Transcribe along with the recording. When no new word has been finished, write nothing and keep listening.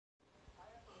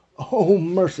Oh,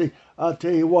 mercy. I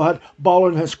tell you what,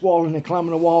 bawling and squalling and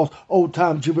climbing the walls, old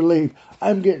times you believe.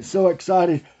 I'm getting so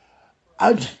excited.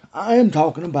 I am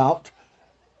talking about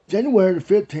January the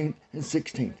 15th and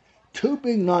 16th. Two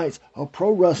big nights of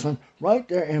pro wrestling right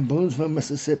there in Boonesville,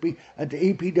 Mississippi at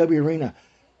the EPW Arena.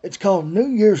 It's called New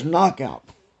Year's Knockout.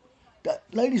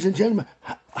 Ladies and gentlemen,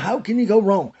 how can you go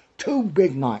wrong? Two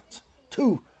big nights.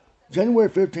 Two, January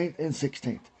 15th and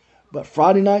 16th. But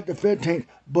Friday night the 15th,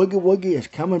 Boogie Woogie is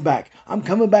coming back. I'm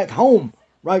coming back home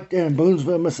right there in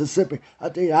Boonesville, Mississippi. I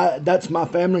tell you, that's my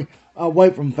family away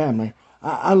from family.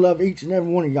 I love each and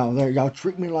every one of y'all there. Y'all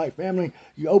treat me like family.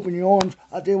 You open your arms.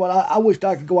 I tell you what, I wished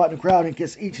I could go out in the crowd and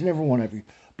kiss each and every one of you.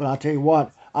 But I tell you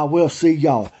what, I will see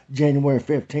y'all January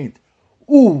 15th.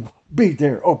 Ooh, be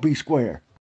there or be square.